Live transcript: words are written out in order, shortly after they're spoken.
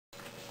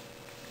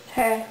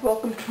Hey,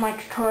 welcome to my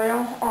tutorial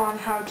on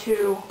how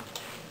to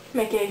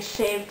make a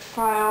saved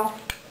file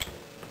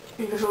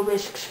in Visual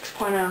Basic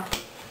 6.0.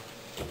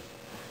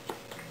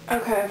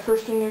 Okay,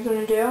 first thing you're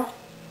going to do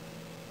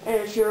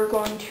is you're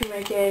going to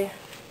make a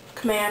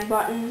command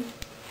button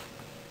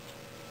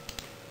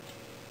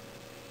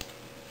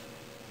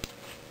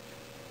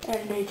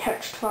and a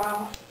text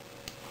file.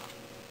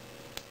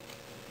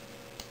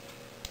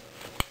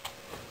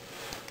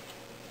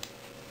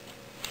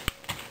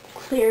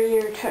 Clear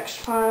your text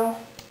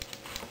file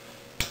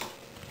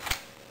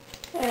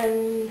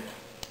and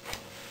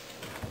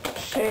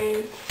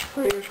save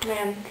for your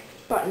command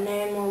button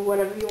name or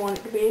whatever you want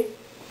it to be.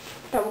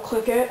 Double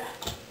click it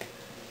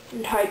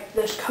and type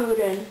this code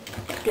in: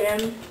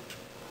 dim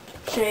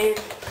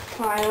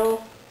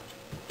Savefile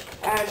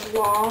As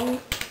Long,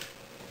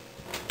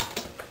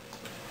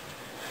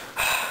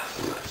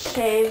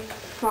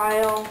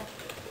 Savefile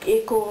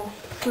equal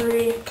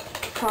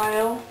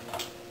FreeFile,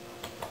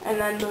 and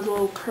then those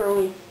little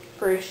curly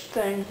brace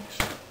things.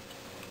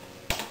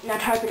 Now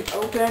type an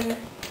open,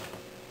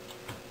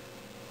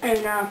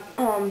 and now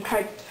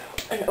type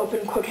an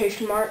open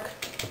quotation mark,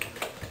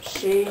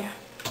 C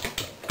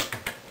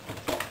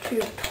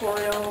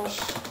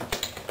tutorials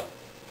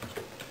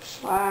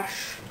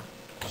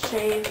 /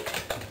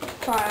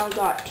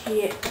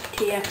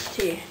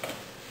 savedfile.txt.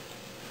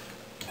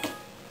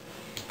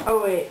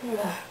 Oh wait,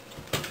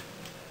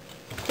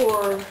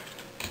 for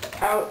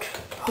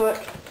output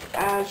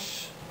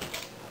as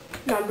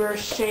number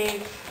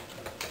save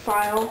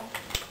file.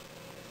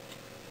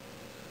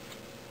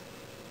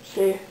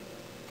 See,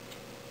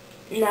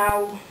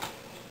 now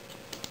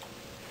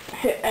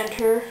hit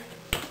enter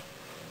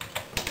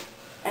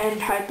and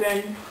type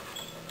in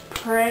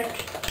print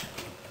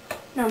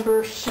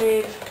number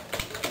save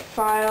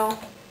file,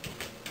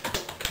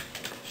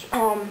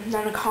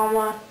 then a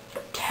comma,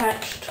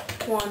 text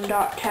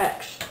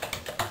 1.txt.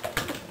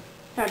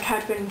 Now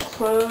type in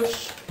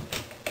close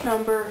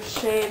number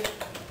save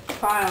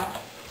file,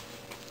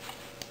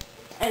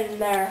 and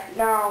there.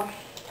 Now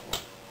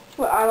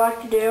what I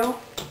like to do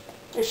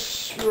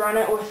is run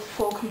it with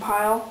full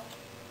compile,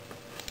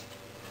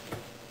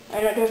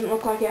 and it doesn't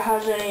look like it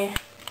has any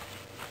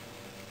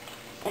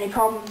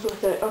problems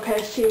with it.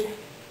 Okay, see,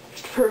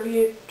 just to prove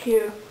to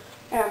you,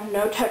 I have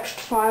no text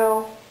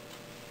file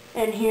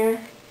in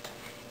here.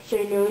 It's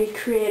a newly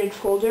created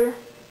folder.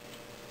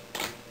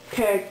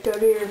 Okay, go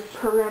to your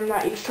program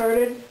that you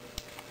started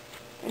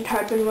and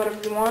type in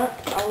whatever you want.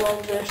 I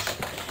love this.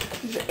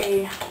 This is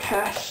a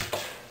test.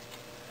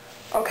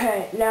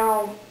 Okay,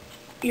 now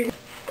you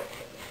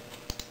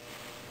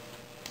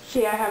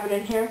see I have it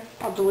in here.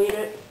 I'll delete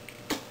it.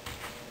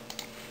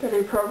 Go to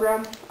your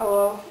program.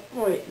 Hello.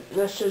 Wait,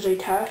 this is a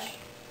test.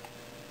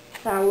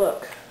 Now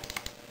look,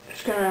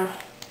 it's gonna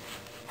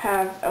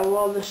have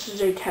hello, this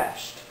is a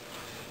test.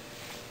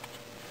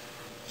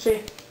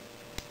 See?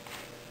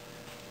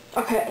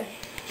 Okay,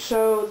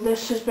 so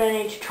this has been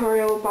a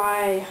tutorial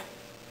by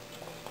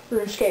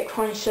RuneScape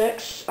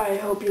 26. I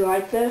hope you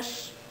like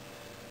this.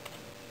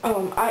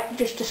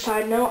 Just a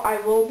side note, I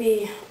will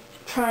be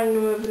trying to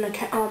move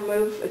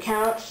move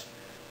accounts,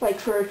 like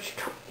for a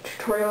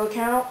tutorial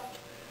account.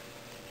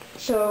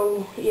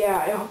 So yeah,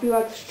 I hope you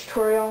like this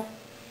tutorial.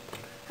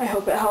 I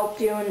hope it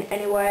helped you in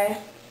any way.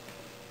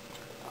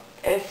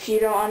 If you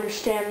don't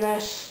understand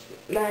this,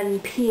 then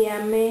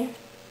PM me,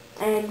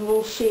 and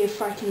we'll see if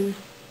I can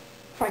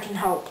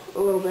help a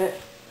little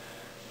bit.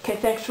 Okay,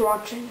 thanks for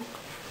watching.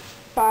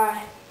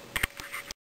 Bye.